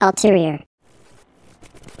Ulterior.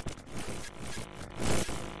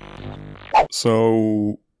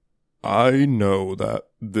 So, I know that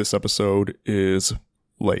this episode is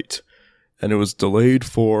late, and it was delayed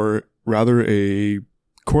for rather a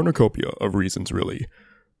cornucopia of reasons, really.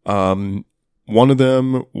 One of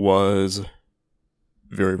them was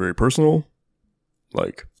very, very personal,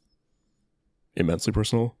 like immensely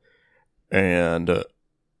personal, and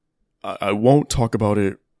I won't talk about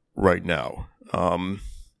it right now.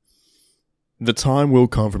 The time will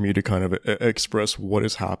come for me to kind of express what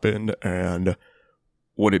has happened and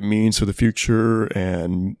what it means for the future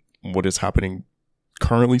and what is happening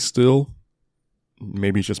currently still.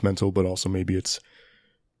 Maybe it's just mental, but also maybe it's,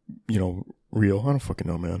 real. I don't fucking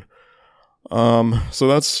know, man. So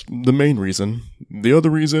that's the main reason. The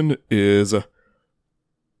other reason is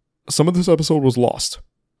some of this episode was lost.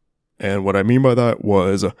 And what I mean by that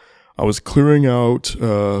was I was clearing out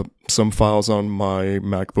some files on my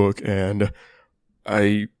MacBook, and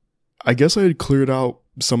I guess I had cleared out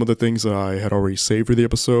some of the things that I had already saved for the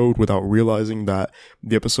episode without realizing that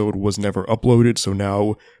the episode was never uploaded. So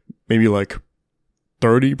now maybe like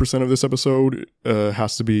 30% of this episode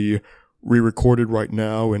has to be re-recorded right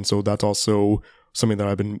now. And so that's also something that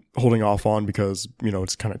I've been holding off on because,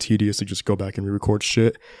 it's kind of tedious to just go back and re-record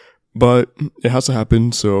shit. But it has to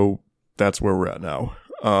happen, so that's where we're at now.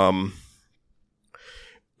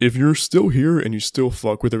 If you're still here and you still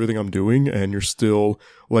fuck with everything I'm doing and you're still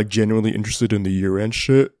like genuinely interested in the year-end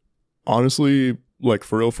shit, honestly, like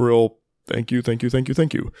for real, thank you.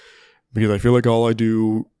 Because I feel like all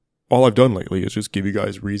I've done lately is just give you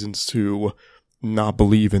guys reasons to not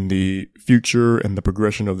believe in the future and the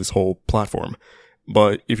progression of this whole platform.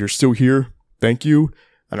 But if you're still here, thank you.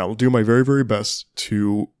 And I will do my very, very best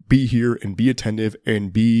to be here and be attentive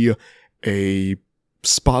and be a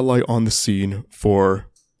spotlight on the scene for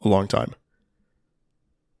a long time.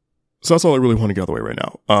 So that's all I really want to get out of the way right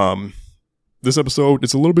now. This episode,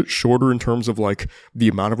 it's a little bit shorter in terms of like the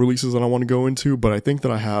amount of releases that I want to go into, but I think that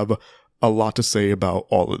I have a lot to say about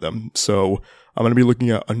all of them. So I'm going to be looking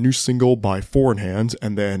at a new single by Foreign Hands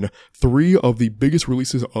and then 3 of the biggest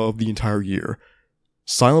releases of the entire year: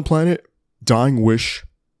 Silent Planet, Dying Wish,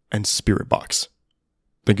 and Spiritbox.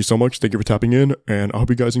 Thank you so much. Thank you for tapping in, and I hope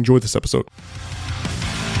you guys enjoyed this episode.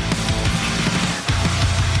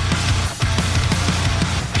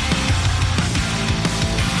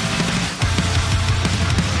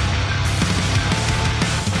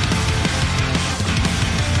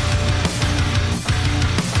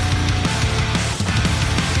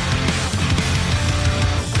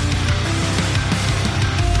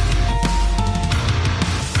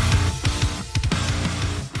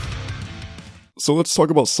 So let's talk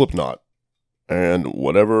about Slipknot and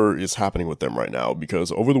whatever is happening with them right now,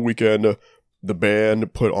 because over the weekend, the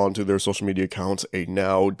band put onto their social media accounts a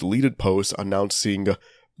now deleted post announcing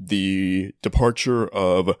the departure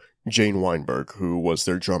of Jane Weinberg, who was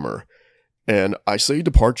their drummer. And I say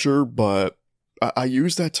departure, but I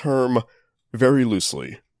use that term very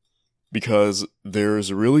loosely because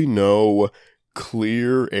there's really no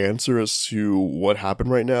clear answer as to what happened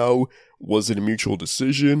right now. Was it a mutual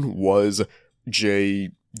decision? Was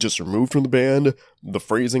Jay just removed from the band? The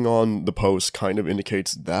phrasing on the post kind of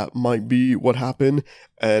indicates that might be what happened,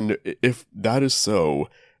 and if that is so,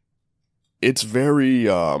 it's very,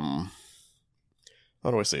 how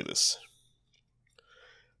do I say this?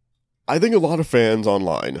 I think a lot of fans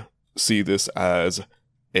online see this as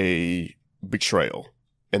a betrayal,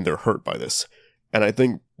 and they're hurt by this, and I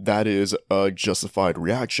think that is a justified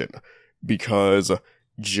reaction, because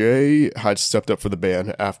Jay had stepped up for the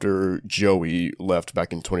band after Joey left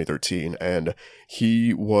back in 2013, and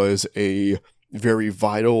he was a very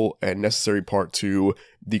vital and necessary part to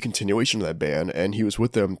the continuation of that band, and he was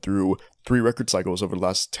with them through 3 record cycles over the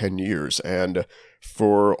last 10 years, and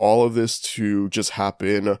for all of this to just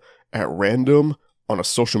happen at random on a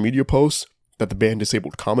social media post that the band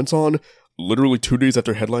disabled comments on, literally 2 days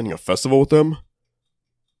after headlining a festival with them,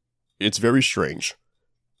 it's very strange.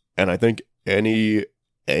 And I think any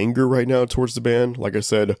anger right now towards the band, like I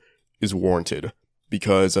said, is warranted,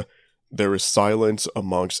 because there is silence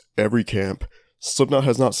amongst every camp. Slipknot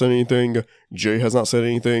has not said anything, Jay has not said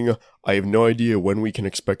anything. I have no idea when we can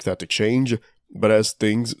expect that to change, but as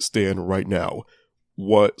things stand right now,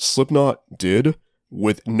 what Slipknot did,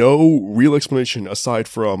 with no real explanation aside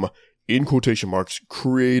from, in quotation marks,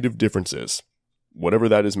 creative differences, whatever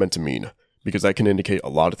that is meant to mean, because that can indicate a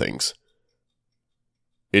lot of things,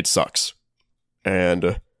 it sucks.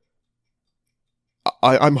 And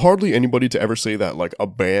I'm hardly anybody to ever say that like a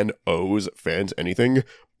band owes fans anything,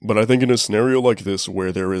 But I think in a scenario like this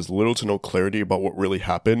where there is little to no clarity about what really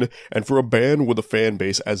happened, and for a band with a fan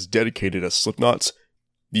base as dedicated as Slipknot's,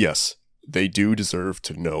 yes, they do deserve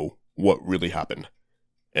to know what really happened.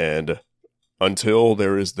 And until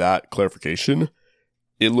there is that clarification,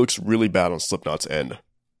 it looks really bad on Slipknot's end,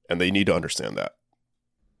 and they need to understand that.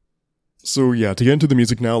 So yeah, to get into the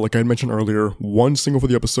music now, like I mentioned earlier, one single for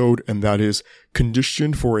the episode, and that is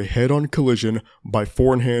Conditioned for a Head-On Collision by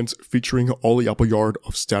Foreign Hands featuring Ollie Appleyard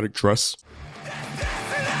of Static Dress.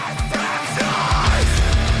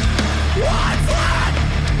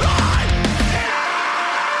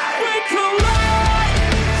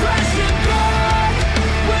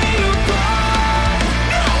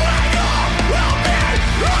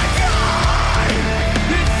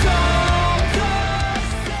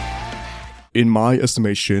 In my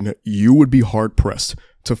estimation, you would be hard-pressed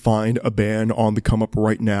to find a band on the come-up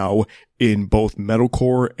right now in both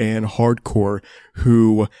metalcore and hardcore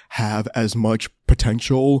who have as much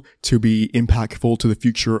potential to be impactful to the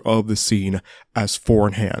future of the scene as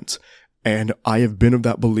Foreign Hands. And I have been of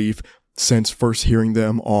that belief since first hearing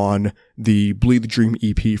them on the Bleed the Dream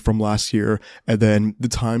EP from last year, and then the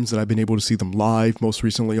times that I've been able to see them live, most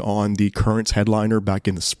recently on the Currents headliner back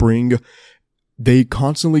in the spring. They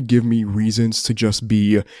constantly give me reasons to just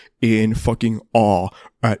be in fucking awe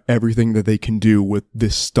at everything that they can do with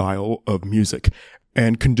this style of music.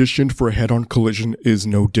 And Conditioned for a Head-On Collision is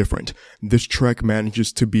no different. This track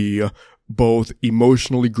manages to be both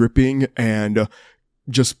emotionally gripping and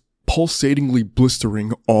just pulsatingly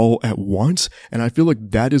blistering all at once. And I feel like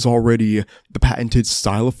that is already the patented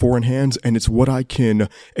style of Foreign Hands, and it's what I can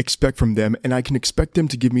expect from them. And I can expect them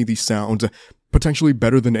to give me these sounds potentially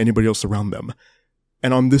better than anybody else around them.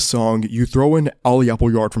 And on this song, you throw in Ollie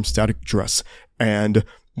Appleyard from Static Dress, and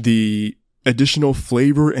the additional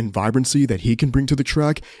flavor and vibrancy that he can bring to the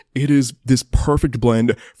track, it is this perfect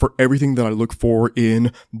blend for everything that I look for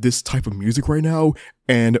in this type of music right now.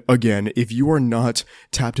 And again, if you are not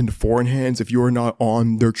tapped into Foreign Hands, if you are not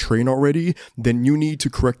on their train already, then you need to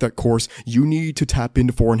correct that course. You need to tap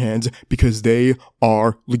into Foreign Hands because they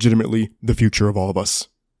are legitimately the future of all of us.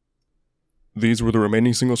 These were the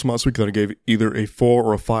remaining singles from last week that I gave either a 4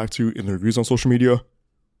 or a 5 to in the reviews on social media.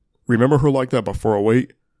 Remember Her Like That by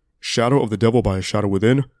 408, Shadow of the Devil by A Shadow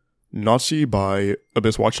Within, Nazi by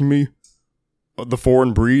Abyss Watching Me, The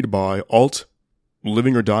Foreign Breed by Alt,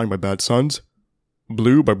 Living or Dying by Bad Sons,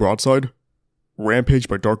 Blue by Broadside, Rampage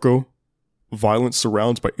by Darko, Violence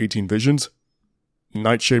Surrounds by 18 Visions,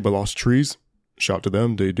 Nightshade by Lost Trees, shout to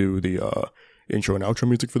them, they do the intro and outro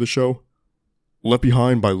music for the show, Left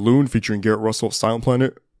Behind by Loon featuring Garrett Russell of Silent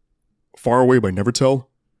Planet, Far Away by Nevertell,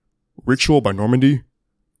 Ritual by Normandy,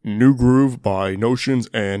 New Groove by Notions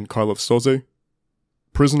and Kyle of Soze,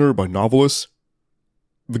 Prisoner by Novelist,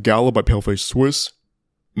 The Gala by Paleface Swiss,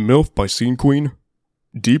 MILF by Scene Queen,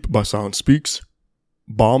 Deep by Silent Speaks,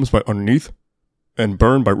 Bombs by Underneath, and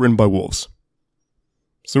Burn by Written by Wolves.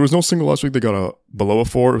 So there was no single last week that got a below a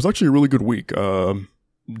 4. It was actually a really good week.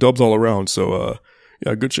 Dubs all around, so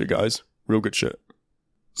yeah, good shit, guys. Real good shit.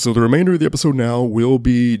 So the remainder of the episode now will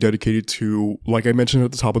be dedicated to, like I mentioned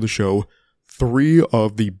at the top of the show, 3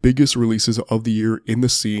 of the biggest releases of the year in the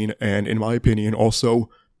scene, and in my opinion, also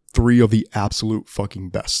 3 of the absolute fucking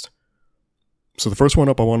best. So the first one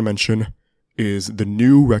up I want to mention is the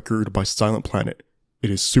new record by Silent Planet.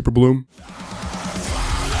 It is Super Bloom.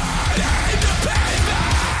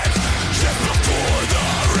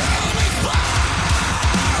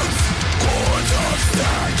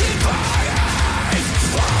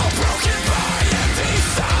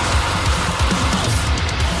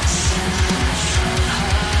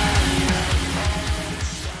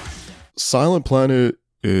 Silent Planet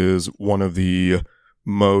is one of the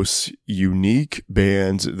most unique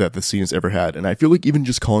bands that the scene has ever had. And I feel like even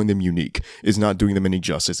just calling them unique is not doing them any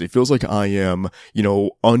justice. It feels like I am,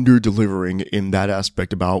 under-delivering in that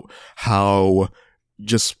aspect about how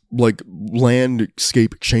just like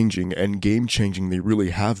landscape changing and game changing they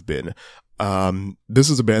really have been. This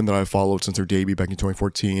is a band that I've followed since their debut back in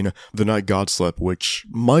 2014, The Night God Slept, which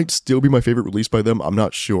might still be my favorite release by them. I'm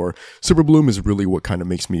not sure. Super Bloom is really what kind of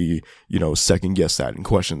makes me, second guess that and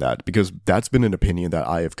question that, because that's been an opinion that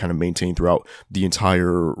I have kind of maintained throughout the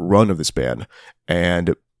entire run of this band.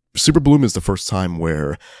 And Super Bloom is the first time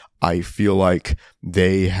where I feel like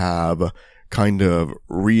they have kind of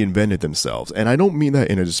reinvented themselves. And I don't mean that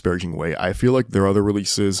in a disparaging way. I feel like their other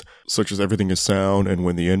releases, such as Everything is Sound and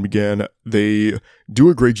When the End Began, they do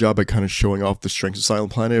a great job at kind of showing off the strengths of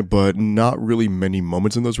Silent Planet, but not really many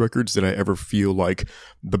moments in those records did I ever feel like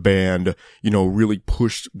the band, really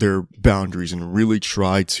pushed their boundaries and really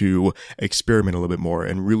tried to experiment a little bit more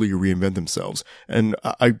and really reinvent themselves. And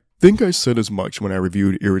I think I said as much when I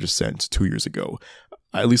reviewed Iridescent 2 years ago.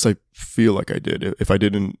 At least I feel like I did. If I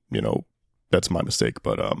didn't, that's my mistake.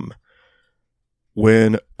 But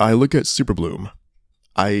when I look at Superbloom,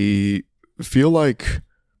 I feel like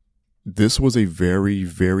this was a very,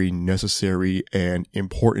 very necessary and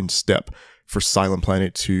important step for Silent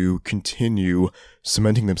Planet to continue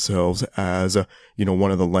cementing themselves as,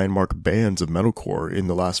 one of the landmark bands of metalcore in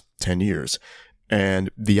the last 10 years. And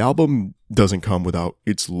the album doesn't come without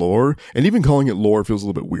its lore, and even calling it lore feels a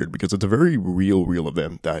little bit weird because it's a very real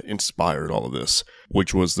event that inspired all of this,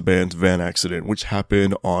 which was the band's van accident, which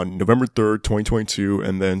happened on November 3rd, 2022,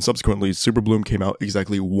 and then subsequently Superbloom came out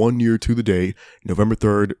exactly 1 year to the day, November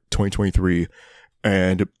 3rd, 2023,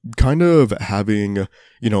 and kind of having,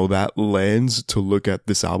 that lens to look at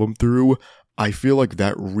this album through, I feel like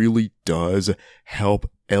that really does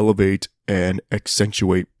help elevate and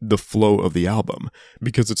accentuate the flow of the album,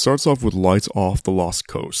 because it starts off with Lights Off the Lost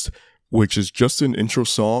Coast, which is just an intro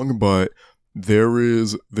song, but there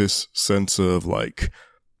is this sense of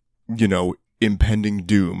impending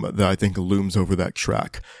doom that I think looms over that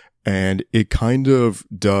track. And it kind of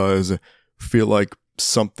does feel like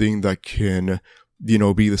something that can, be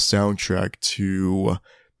the soundtrack to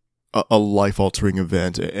a life-altering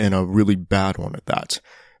event, and a really bad one at that.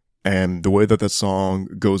 And the way that song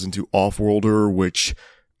goes into Offworlder, which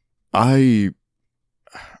I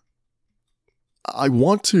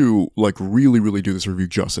want to really do this review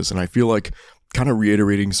justice, and I feel like kind of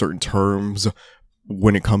reiterating certain terms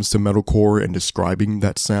when it comes to metalcore and describing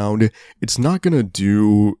that sound, it's not going to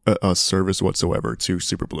do a service whatsoever to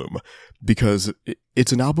Superbloom, because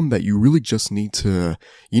it's an album that you really just need to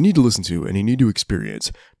listen to and you need to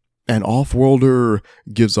experience. And Offworlder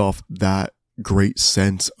gives off that great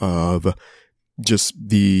sense of just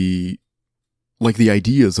the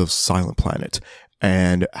ideas of Silent Planet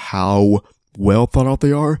and how well thought out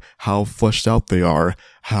they are, how fleshed out they are,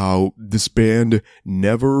 how this band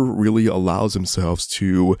never really allows themselves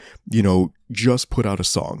to, just put out a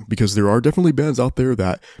song, because there are definitely bands out there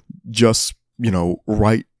that just,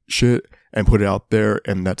 write shit and put it out there,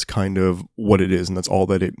 and that's kind of what it is, and that's all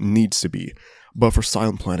that it needs to be. But for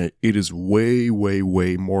Silent Planet, it is way, way,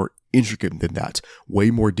 way more intricate than that, way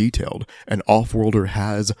more detailed. And Offworlder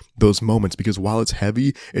has those moments because while it's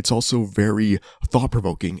heavy, it's also very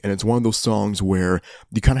thought-provoking, and it's one of those songs where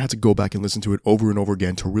you kind of have to go back and listen to it over and over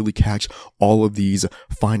again to really catch all of these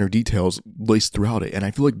finer details laced throughout it. And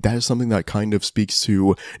I feel like that is something that kind of speaks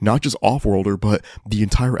to not just Offworlder, but the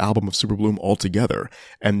entire album of Superbloom altogether.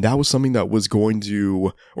 And that was something that was going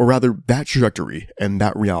to, or rather, that trajectory and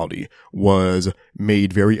that reality was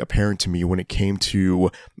made very apparent to me when it came to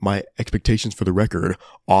my expectations for the record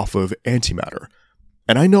off of Antimatter.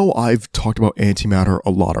 And I know I've talked about Antimatter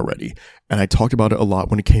a lot already, and I talked about it a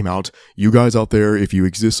lot when it came out. You guys out there, if you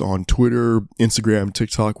exist on Twitter, Instagram,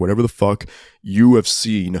 TikTok, whatever the fuck, you have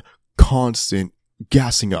seen constant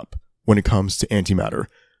gassing up when it comes to Antimatter.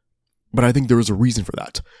 But I think there is a reason for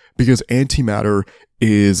that, because Antimatter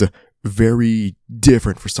is very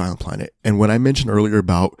different for Silent Planet. And when I mentioned earlier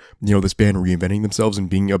about, this band reinventing themselves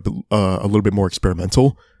and being a little bit more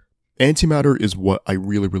experimental, Antimatter is what I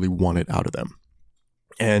really, really wanted out of them.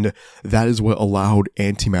 And that is what allowed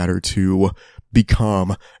Antimatter to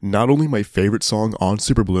become not only my favorite song on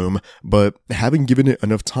Superbloom, but having given it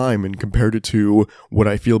enough time and compared it to what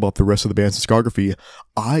I feel about the rest of the band's discography,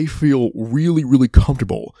 I feel really, really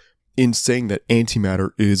comfortable in saying that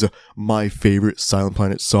Antimatter is my favorite Silent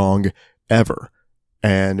Planet song ever.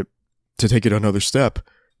 And to take it another step,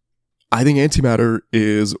 I think Antimatter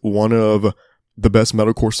is one of the best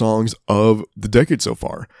metalcore songs of the decade so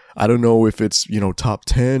far. I don't know if it's, top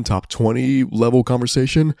 10, top 20 level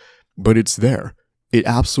conversation, but it's there. It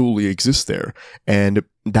absolutely exists there. And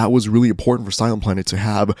that was really important for Silent Planet to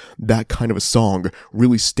have that kind of a song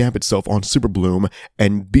really stamp itself on Superbloom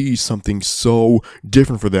and be something so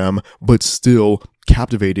different for them, but still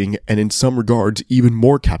captivating, and in some regards, even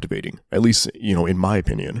more captivating, at least, in my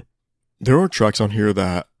opinion. There are tracks on here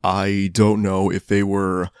that I don't know if they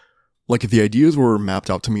were, if the ideas were mapped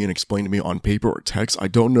out to me and explained to me on paper or text, I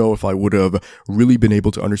don't know if I would have really been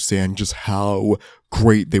able to understand just how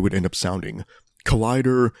great they would end up sounding.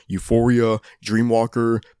 Collider, Euphoria,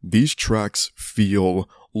 Dreamwalker, these tracks feel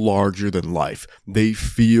larger than life. They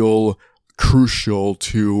feel crucial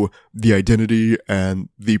to the identity and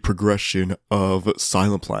the progression of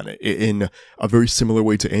Silent Planet in a very similar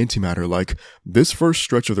way to Antimatter. Like, this first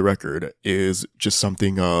stretch of the record is just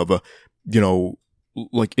something of,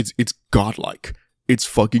 like, it's godlike. It's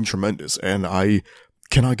fucking tremendous, and I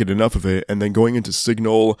cannot get enough of it. And then going into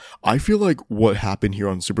Signal, I feel like what happened here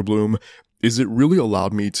on Super Bloom is it really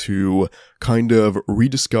allowed me to kind of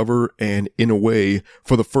rediscover and, in a way,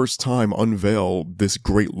 for the first time, unveil this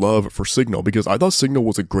great love for Signal, because I thought Signal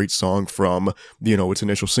was a great song from, its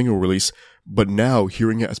initial single release, but now,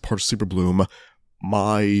 hearing it as part of Super Bloom,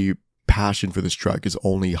 my passion for this track is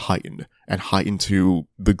only heightened, and heightened to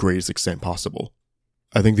the greatest extent possible.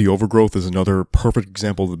 I think The Overgrowth is another perfect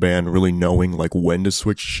example of the band really knowing, like, when to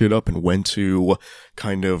switch shit up and when to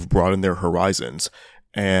kind of broaden their horizons.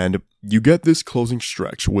 And you get this closing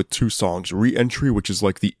stretch with 2 songs, Re-Entry, which is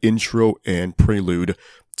like the intro and prelude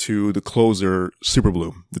to the closer, Super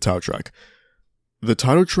Bloom, the title track. The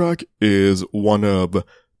title track is one of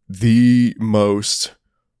the most,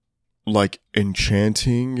 like,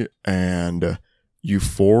 enchanting and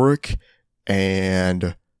euphoric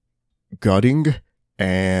and gutting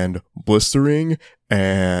and blistering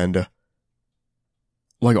and,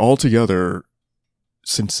 like, altogether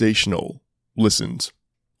sensational listens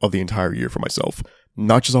of the entire year for myself.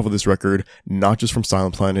 Not just off of this record, not just from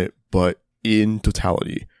Silent Planet, but in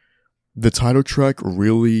totality. The title track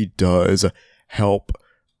really does help,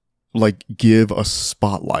 like, give a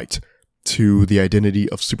spotlight to the identity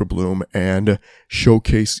of Super Bloom and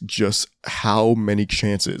showcase just how many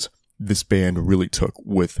chances this band really took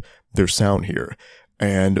with their sound here.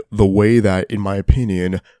 And the way that, in my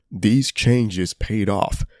opinion, these changes paid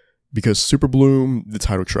off. Because Super Bloom, the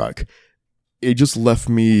title track, it just left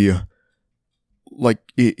me, like,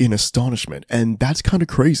 in astonishment. And that's kind of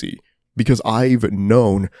crazy, because I've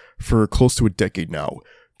known for close to a decade now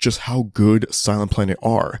just how good Silent Planet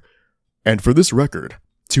are. And for this record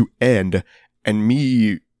to end and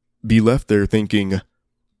me be left there thinking,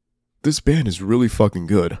 this band is really fucking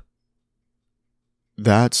good,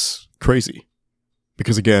 that's crazy.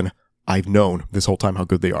 Because again, I've known this whole time how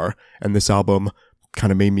good they are, and this album kind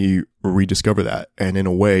of made me rediscover that, and in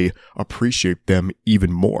a way, appreciate them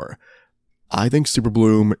even more. I think Super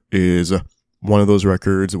Bloom is one of those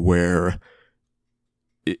records where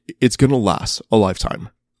it's gonna last a lifetime.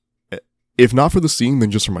 If not for the scene,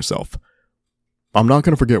 then just for myself. I'm not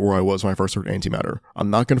gonna forget where I was when I first heard Antimatter. I'm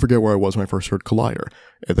not gonna forget where I was when I first heard Collider.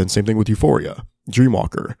 And then same thing with Euphoria,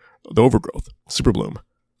 Dreamwalker, The Overgrowth, Super Bloom.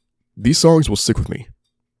 These songs will stick with me.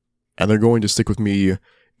 And they're going to stick with me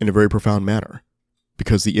in a very profound manner,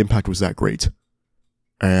 because the impact was that great.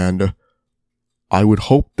 And I would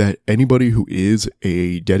hope that anybody who is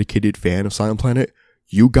a dedicated fan of Silent Planet,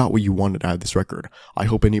 you got what you wanted out of this record. I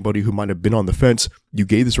hope anybody who might have been on the fence, you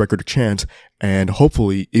gave this record a chance, and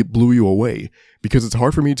hopefully it blew you away. Because it's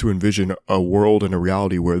hard for me to envision a world and a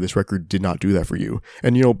reality where this record did not do that for you.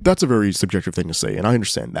 And that's a very subjective thing to say, and I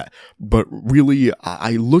understand that. But really,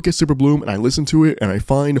 I look at Super Bloom and I listen to it, and I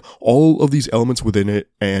find all of these elements within it,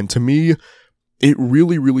 and to me, it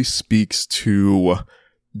really, really speaks to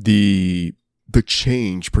the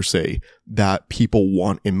change, per se, that people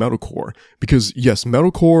want in metalcore. Because yes,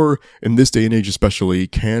 metalcore in this day and age especially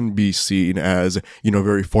can be seen as,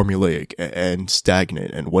 very formulaic and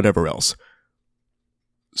stagnant and whatever else.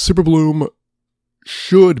 Super Bloom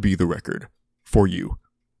should be the record for you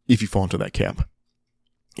if you fall into that camp.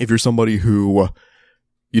 If you're somebody who,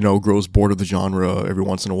 grows bored of the genre every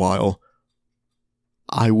once in a while,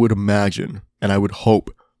 I would imagine and I would hope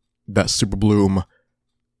that Super Bloom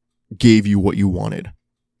gave you what you wanted,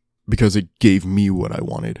 because it gave me what I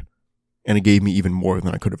wanted, and it gave me even more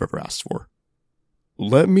than I could have ever asked for.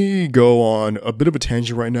 Let me go on a bit of a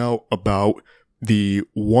tangent right now about the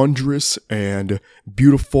wondrous and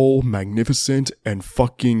beautiful, magnificent, and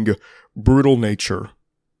fucking brutal nature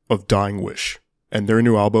of Dying Wish and their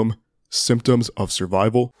new album, Symptoms of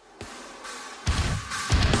Survival.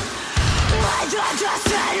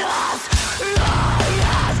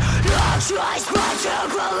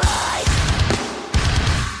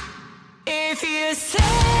 If you say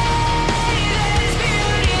there's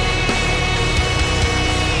beauty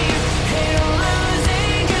in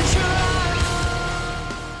losing control.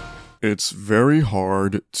 It's very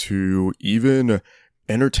hard to even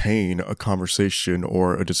entertain a conversation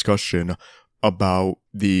or a discussion about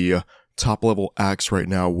the top level acts right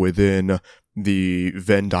now within the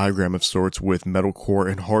Venn diagram of sorts with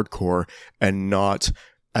metalcore and hardcore, and not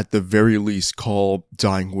at the very least call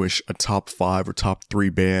Dying Wish a top 5 or top 3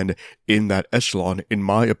 band in that echelon, in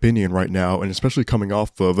my opinion right now, and especially coming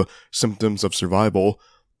off of Symptoms of Survival.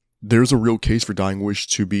 there's a real case for Dying Wish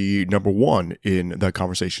to be number one in that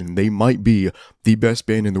conversation. They might be the best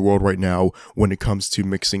band in the world right now when it comes to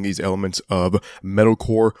mixing these elements of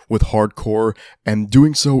metalcore with hardcore, and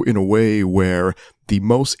doing so in a way where the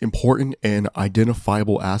most important and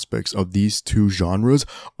identifiable aspects of these two genres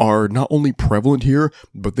are not only prevalent here,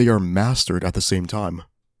 but they are mastered at the same time.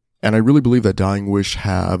 And I really believe that Dying Wish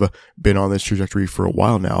have been on this trajectory for a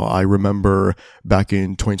while now. I remember back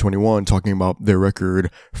in 2021 talking about their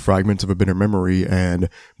record Fragments of a Bitter Memory and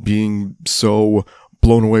being so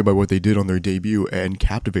blown away by what they did on their debut and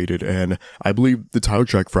captivated. And I believe the title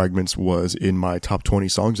track Fragments was in my top 20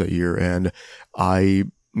 songs that year, and I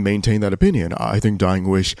maintain that opinion. I think Dying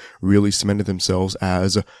Wish really cemented themselves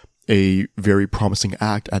as a very promising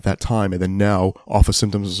act at that time, and then now, off of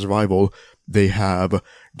Symptoms of Survival, they have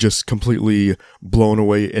just completely blown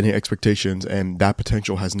away any expectations, and that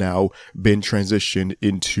potential has now been transitioned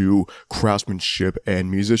into craftsmanship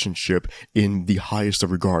and musicianship in the highest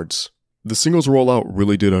of regards. The singles rollout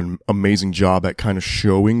really did an amazing job at kind of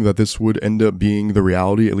showing that this would end up being the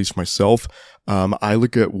reality, at least for myself. I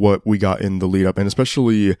look at what we got in the lead up, and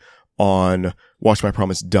especially on Watch My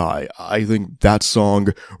Promise Die, I think that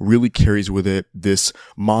song really carries with it this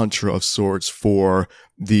mantra of sorts for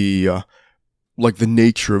the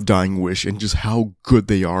nature of Dying Wish and just how good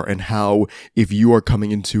they are, and how if you are coming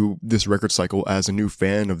into this record cycle as a new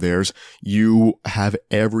fan of theirs, you have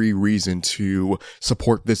every reason to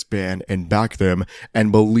support this band and back them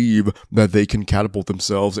and believe that they can catapult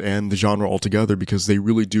themselves and the genre altogether, because they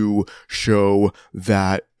really do show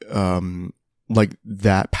that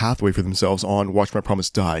that pathway for themselves on Watch My Promise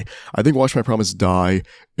Die. I think Watch My Promise Die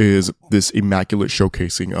is this immaculate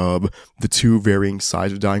showcasing of the two varying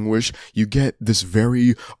sides of Dying Wish. You get this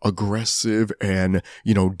very aggressive and,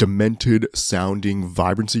 demented sounding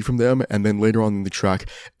vibrancy from them. And then later on in the track,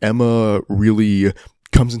 Emma really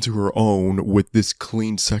comes into her own with this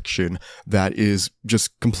clean section that is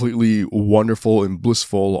just completely wonderful and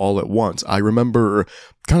blissful all at once. I remember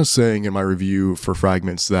kind of saying in my review for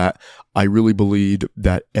Fragments that I really believed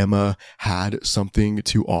that Emma had something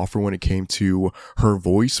to offer when it came to her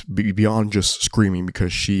voice beyond just screaming,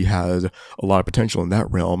 because she has a lot of potential in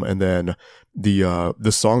that realm. And then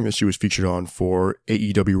the song that she was featured on for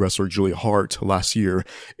AEW wrestler Julia Hart last year,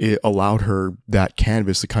 it allowed her that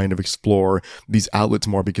canvas to kind of explore these outlets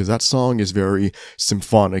more, because that song is very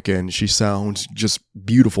symphonic and she sounds just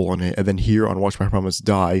beautiful on it. And then here on Watch My Promise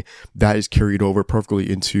Die, that is carried over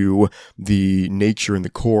perfectly into the nature and the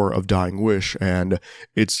core of Dying Wish, and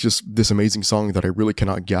it's just this amazing song that I really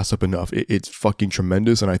cannot gas up enough. It's fucking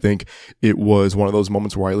tremendous, and I think it was one of those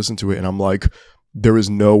moments where I listened to it and I'm like, there is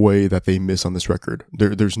no way that they miss on this record.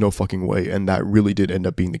 There's no fucking way. And that really did end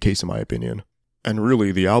up being the case in my opinion. And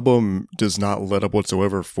really, the album does not let up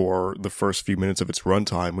whatsoever for the first few minutes of its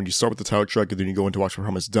runtime. When you start with the title track and then you go into Watch My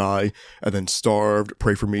Promise Die, and then Starved,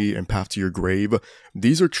 Pray For Me, and Path to Your Grave,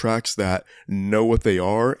 these are tracks that know what they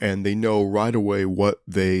are, and they know right away what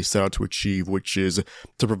they set out to achieve, which is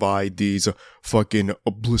to provide these fucking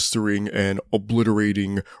blistering and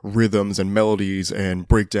obliterating rhythms and melodies and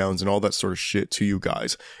breakdowns and all that sort of shit to you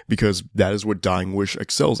guys, because that is what Dying Wish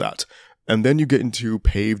excels at. And then you get into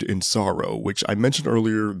Paved in Sorrow, which I mentioned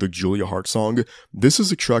earlier, the Julia Hart song. This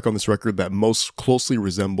is a track on this record that most closely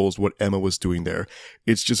resembles what Emma was doing there.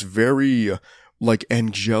 It's just very,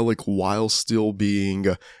 angelic while still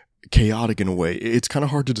being chaotic in a way. It's kind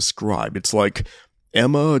of hard to describe. It's like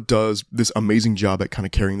Emma does this amazing job at kind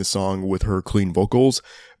of carrying the song with her clean vocals,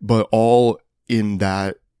 but all in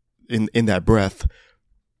that breath,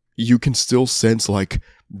 you can still sense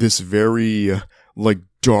this very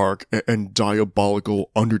dark and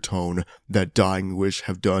diabolical undertone that Dying Wish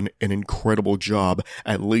have done an incredible job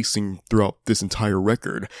at lacing throughout this entire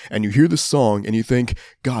record. And you hear this song and you think,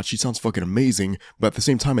 God, she sounds fucking amazing, but at the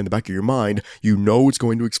same time in the back of your mind, you know it's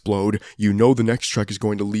going to explode, you know the next track is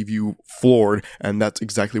going to leave you floored, and that's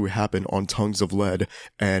exactly what happened on Tongues of Lead,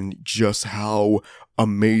 and just how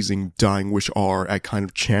amazing Dying Wish are at kind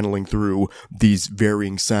of channeling through these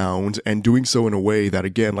varying sounds and doing so in a way that,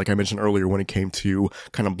 again, like I mentioned earlier, when it came to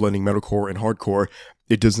kind of blending metalcore and hardcore,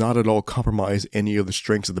 it does not at all compromise any of the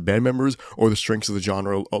strengths of the band members or the strengths of the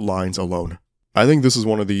genre lines alone. I think this is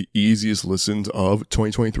one of the easiest listens of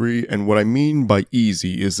 2023, and what I mean by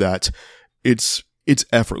easy is that it's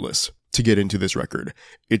effortless. to get into this record.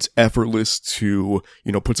 It's effortless to,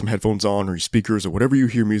 put some headphones on or your speakers or whatever you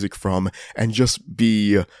hear music from and just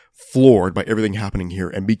be floored by everything happening here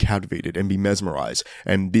and be captivated and be mesmerized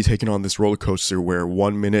and be taken on this roller coaster where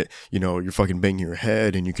 1 minute, you're fucking banging your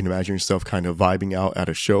head and you can imagine yourself kind of vibing out at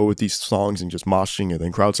a show with these songs and just moshing and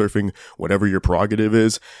then crowd surfing, whatever your prerogative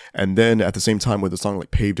is. And then at the same time with a song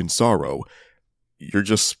like Paved in Sorrow, you're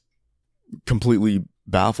just completely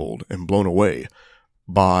baffled and blown away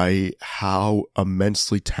by how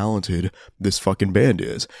immensely talented this fucking band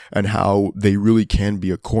is and how they really can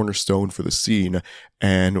be a cornerstone for the scene.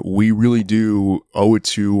 And we really do owe it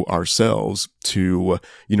to ourselves to,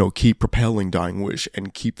 keep propelling Dying Wish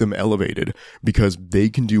and keep them elevated because they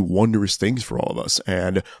can do wondrous things for all of us.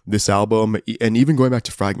 And this album, and even going back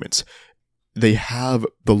to Fragments, they have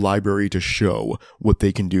the library to show what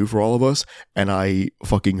they can do for all of us, and I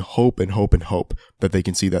fucking hope and hope and hope that they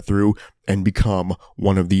can see that through and become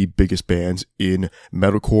one of the biggest bands in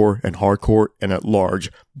metalcore and hardcore and at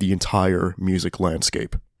large the entire music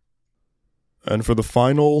landscape. And for the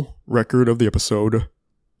final record of the episode,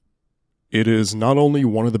 it is not only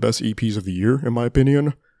one of the best EPs of the year, in my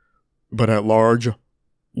opinion, but at large,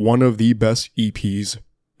 one of the best EPs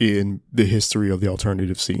in the history of the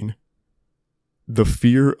alternative scene. The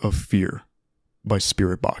Fear of Fear by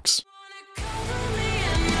Spiritbox.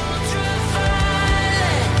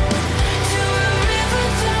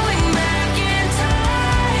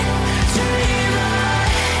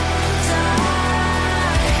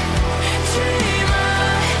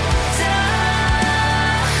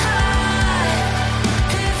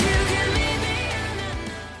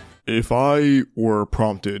 If I were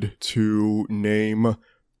prompted to name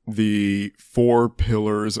the 4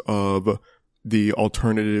 pillars of the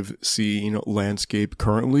alternative scene landscape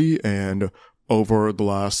currently and over the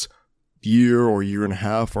last year or year and a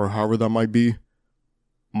half or however that might be,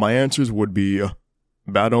 my answers would be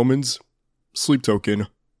Bad Omens, Sleep Token,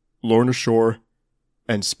 Lorna Shore,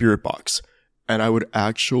 and Spiritbox. And I would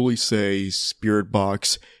actually say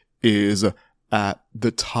Spiritbox is at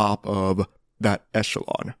the top of that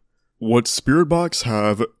echelon. What Spiritbox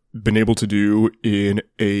have been able to do in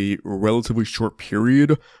a relatively short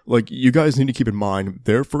period, like, you guys need to keep in mind,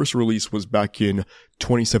 their first release was back in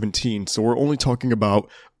 2017, so we're only talking about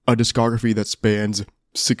a discography that spans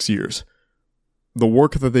 6 years. The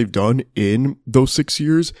work that they've done in those 6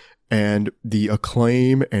 years and the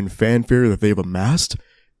acclaim and fanfare that they've amassed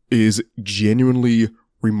is genuinely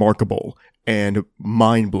remarkable and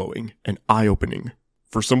mind-blowing and eye-opening.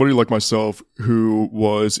 For somebody like myself who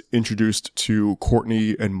was introduced to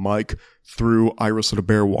Courtney and Mike through Iris and a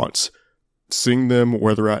Bear Wants, seeing them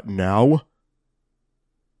where they're at now,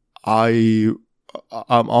 I'm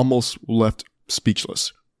almost left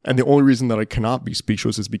speechless. And the only reason that I cannot be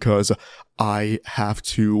speechless is because I have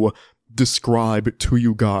to describe to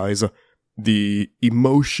you guys the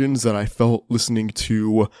emotions that I felt listening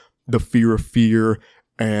to The Fear of Fear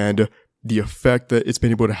and the effect that it's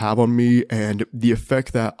been able to have on me and the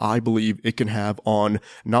effect that I believe it can have on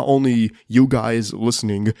not only you guys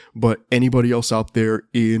listening, but anybody else out there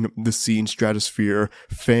in the scene stratosphere,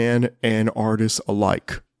 fan and artist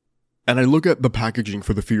alike. And I look at the packaging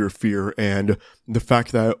for The Fear of Fear and the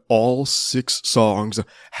fact that all 6 songs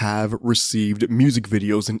have received music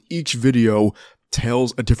videos and each video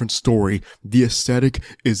tells a different story. The aesthetic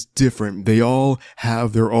is different. They all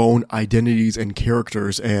have their own identities and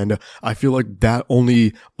characters, and I feel like that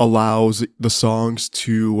only allows the songs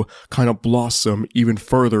to kind of blossom even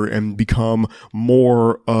further and become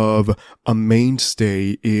more of a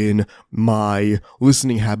mainstay in my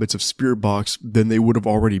listening habits of Spiritbox than they would have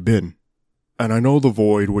already been. And I know The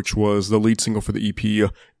Void, which was the lead single for the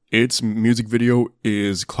EP, its music video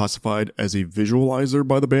is classified as a visualizer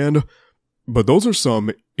by the band. But those are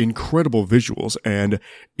some incredible visuals, and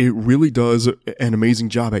it really does an amazing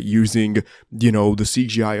job at using, the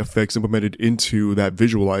CGI effects implemented into that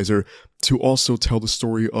visualizer to also tell the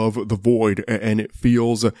story of The Void, and it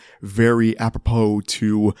feels very apropos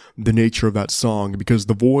to the nature of that song, because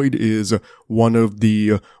The Void is one of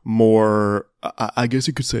the more, I guess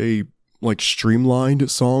you could say, like, streamlined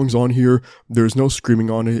songs on here. There's no screaming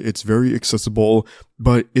on it. It's very accessible,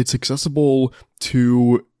 but it's accessible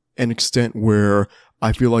to an extent where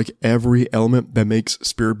I feel like every element that makes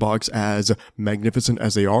Spiritbox as magnificent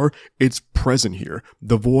as they are, it's present here.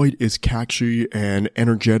 The Void is catchy and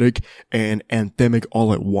energetic and anthemic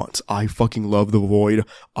all at once. I fucking love The Void.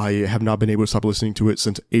 I have not been able to stop listening to it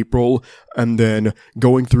since April, and then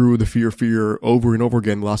going through the Fear over and over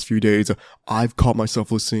again the last few days, I've caught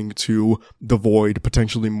myself listening to The Void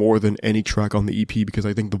potentially more than any track on the EP because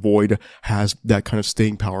I think The Void has that kind of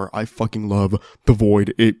staying power. I fucking love The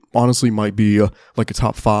Void. It honestly might be like a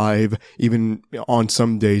top 5, even on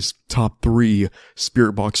some days top 3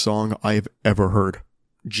 Spiritbox song I've ever heard.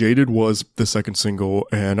 Jaded was the second single,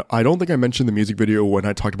 and I don't think I mentioned the music video when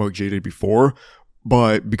I talked about Jaded before,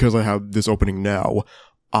 but because I have this opening now,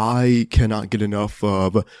 I cannot get enough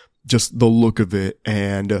of just the look of it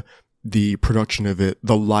and the production of it,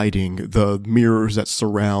 the lighting, the mirrors that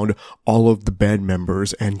surround all of the band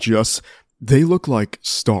members, and just, they look like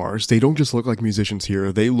stars. They don't just look like musicians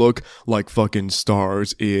here, they look like fucking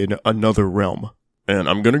stars in another realm. And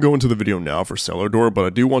I'm gonna go into the video now for Cellar Door, but I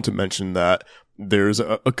do want to mention that there's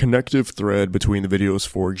a connective thread between the videos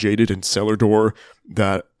for Jaded and Cellar Door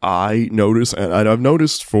that I notice, and I've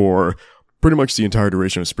noticed for pretty much the entire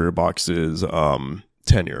duration of Spiritbox's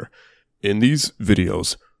tenure. In these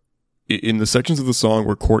videos, in the sections of the song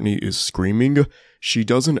where Courtney is screaming, she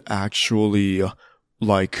doesn't actually,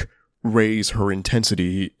 like, raise her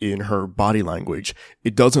intensity in her body language.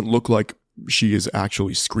 It doesn't look like she is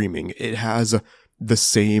actually screaming. It has the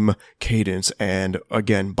same cadence and,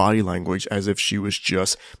 again, body language as if she was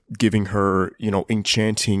just giving her,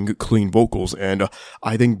 enchanting, clean vocals. And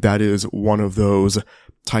I think that is one of those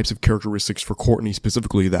types of characteristics for Courtney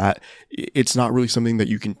specifically, that it's not really something that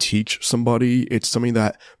you can teach somebody. It's something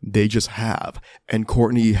that they just have. And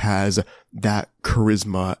Courtney has that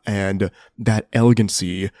charisma and that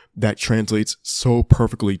elegancy that translates so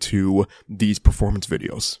perfectly to these performance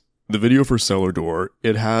videos. The video for Cellar Door,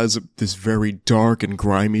 it has this very dark and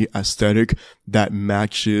grimy aesthetic that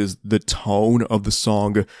matches the tone of the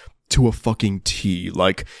song to a fucking T.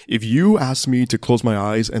 Like, if you asked me to close my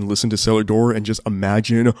eyes and listen to Cellar Door and just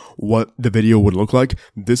imagine what the video would look like,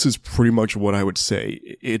 this is pretty much what I would say.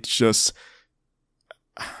 It's just,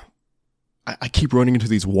 I keep running into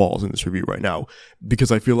these walls in this review right now because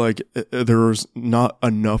I feel like there's not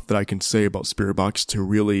enough that I can say about Spiritbox to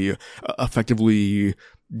really effectively,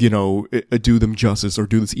 do them justice, or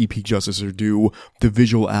do this EP justice, or do the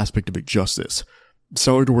visual aspect of it justice.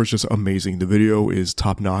 Cellar Door is just amazing. The video is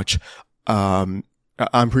top notch. I'm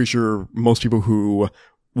pretty sure most people who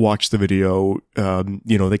watch the video,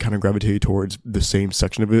 they kind of gravitate towards the same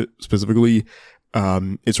section of it specifically.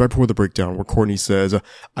 It's right before the breakdown where Courtney says,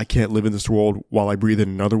 "I can't live in this world while I breathe in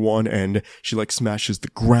another one," and she like smashes the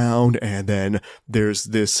ground, and then there's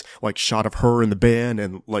this like shot of her and the band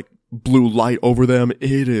and like blue light over them.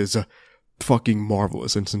 It is fucking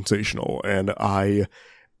marvelous and sensational, and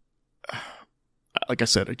like I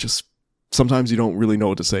said, it just, sometimes you don't really know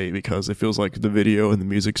what to say because it feels like the video and the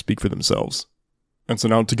music speak for themselves. And so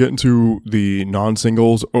now to get into the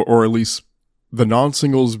non-singles, or at least the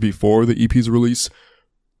non-singles before the EP's release,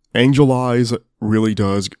 Angel Eyes really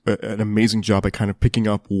does an amazing job at kind of picking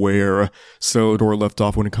up where Cellar Door left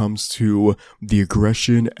off when it comes to the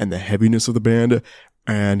aggression and the heaviness of the band.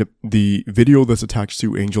 And the video that's attached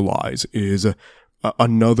to Angel Eyes is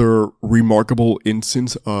another remarkable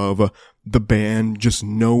instance of the band just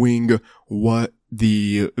knowing what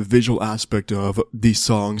the visual aspect of these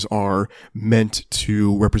songs are meant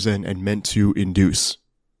to represent and meant to induce.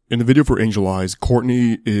 In the video for Angel Eyes,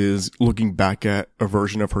 Courtney is looking back at a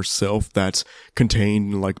version of herself that's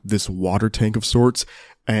contained in like this water tank of sorts,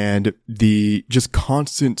 and the just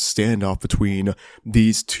constant standoff between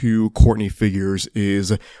these two Courtney figures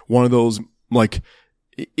is one of those, like,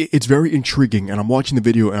 it's very intriguing, and I'm watching the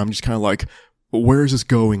video and I'm just kind of like, where is this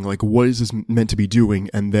going? Like, what is this meant to be doing?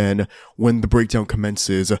 And then when the breakdown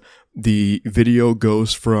commences, the video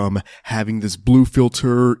goes from having this blue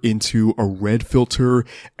filter into a red filter,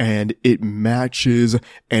 and it matches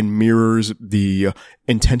and mirrors the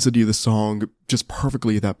intensity of the song just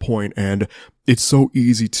perfectly at that point. And it's so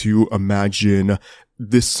easy to imagine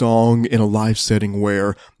this song in a live setting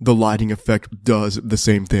where the lighting effect does the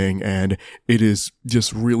same thing, and it is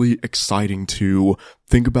just really exciting to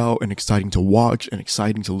think about and exciting to watch and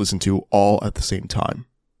exciting to listen to all at the same time.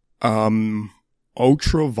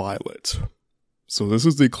 Ultraviolet. So this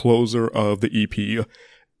is the closer of the EP.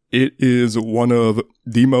 It is one of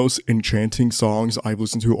the most enchanting songs I've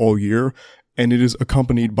listened to all year, and it is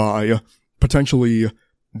accompanied by potentially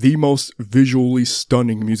the most visually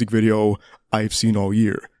stunning music video I've seen all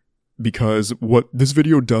year. Because what this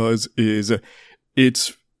video does is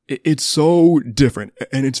it's so different,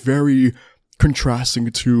 and it's very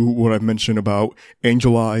contrasting to what I mentioned about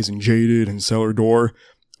Angel Eyes and Jaded and Cellar Door,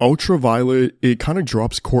 Ultraviolet, it kind of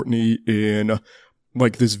drops Courtney in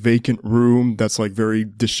like this vacant room that's like very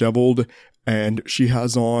disheveled, and she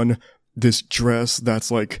has on this dress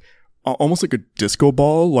that's like almost like a disco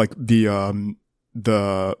ball, like the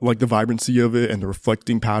vibrancy of it and the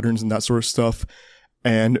reflecting patterns and that sort of stuff.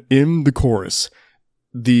 And in the chorus,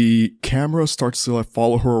 the camera starts to like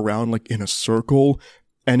follow her around like in a circle,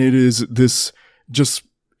 and it is this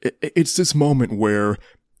it's this moment where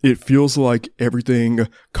it feels like everything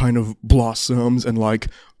kind of blossoms and like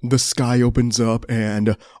the sky opens up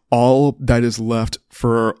and all that is left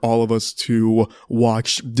for all of us to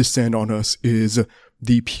watch descend on us is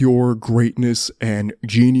the pure greatness and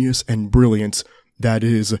genius and brilliance that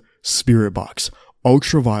is Spiritbox.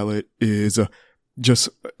 Ultraviolet is just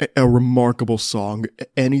a remarkable song.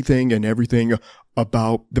 Anything and everything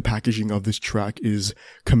about the packaging of this track is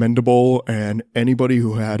commendable, and anybody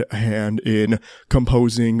who had a hand in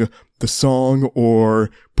composing the song or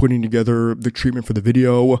putting together the treatment for the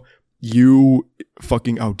video, you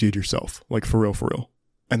fucking outdid yourself. Like, for real, for real.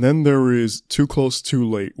 And then there is Too Close, Too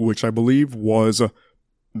Late, which I believe was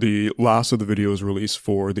the last of the videos released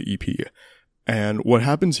for the EP. And what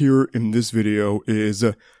happens here in this video is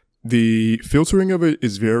the filtering of it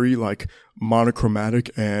is very like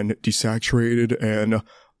monochromatic and desaturated, and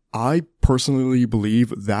I personally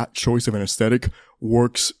believe that choice of an aesthetic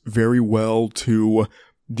works very well to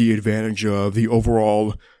the advantage of the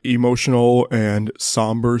overall emotional and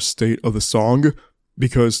somber state of the song,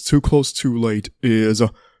 because Too Close, Too Late is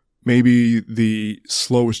maybe the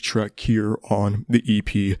slowest track here on the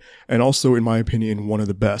EP, and also, in my opinion, one of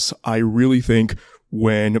the best. I really think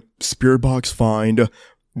when Spiritbox find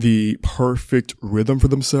the perfect rhythm for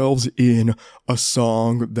themselves in a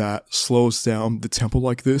song that slows down the tempo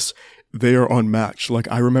like this, they are unmatched. Like,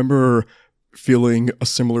 I remember feeling a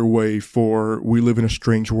similar way for We Live in a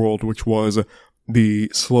Strange World, which was the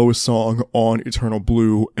slowest song on Eternal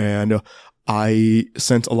Blue, and I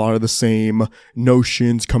sense a lot of the same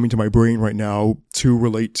notions coming to my brain right now to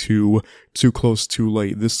relate to Too Close, Too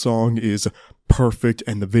Late. This song is perfect,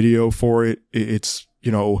 and the video for it, it's,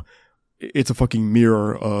 you know, it's a fucking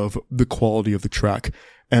mirror of the quality of the track.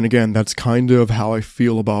 And again, that's kind of how I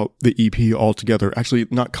feel about the EP altogether. Actually,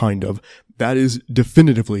 not kind of. That is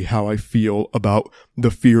definitively how I feel about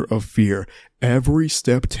The Fear of Fear. Every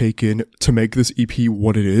step taken to make this EP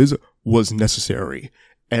what it is was necessary.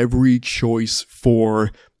 Every choice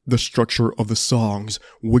for the structure of the songs,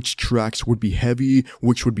 which tracks would be heavy,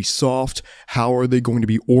 which would be soft, how are they going to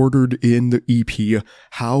be ordered in the EP,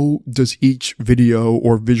 how does each video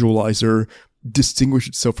or visualizer distinguish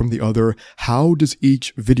itself from the other, how does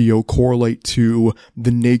each video correlate to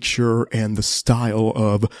the nature and the style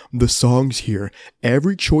of the songs here.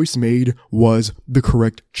 Every choice made was the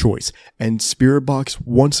correct choice, and Spiritbox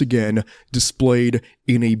once again displayed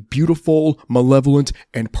in a beautiful, malevolent,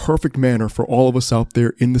 and perfect manner for all of us out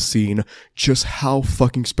there in the scene just how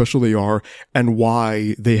fucking special they are and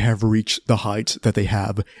why they have reached the heights that they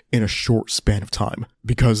have in a short span of time,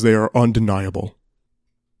 because they are undeniable.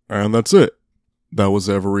 And that's it. That was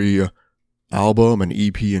every album and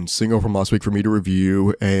EP and single from last week for me to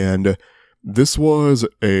review, and this was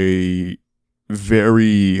a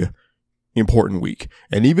very important week.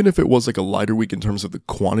 And even if it was like a lighter week in terms of the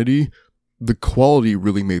quantity, the quality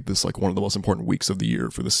really made this like one of the most important weeks of the year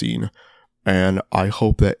for the scene. And I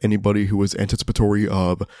hope that anybody who was anticipatory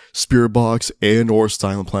of Spiritbox and or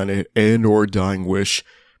Silent Planet and or Dying Wish,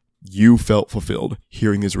 you felt fulfilled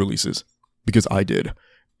hearing these releases, because I did.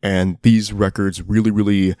 And these records really,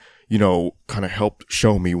 really, you know, kind of helped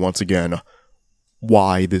show me once again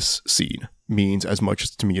why this scene means as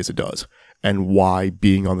much to me as it does, and why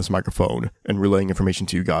being on this microphone and relaying information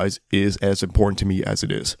to you guys is as important to me as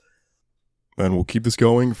it is. And we'll keep this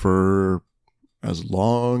going for as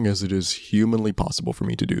long as it is humanly possible for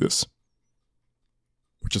me to do this,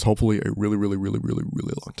 which is hopefully a really, really, really, really,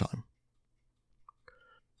 really long time.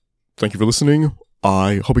 Thank you for listening.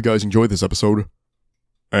 I hope you guys enjoyed this episode.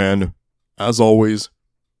 And, as always,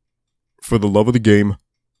 for the love of the game,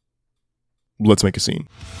 let's make a scene.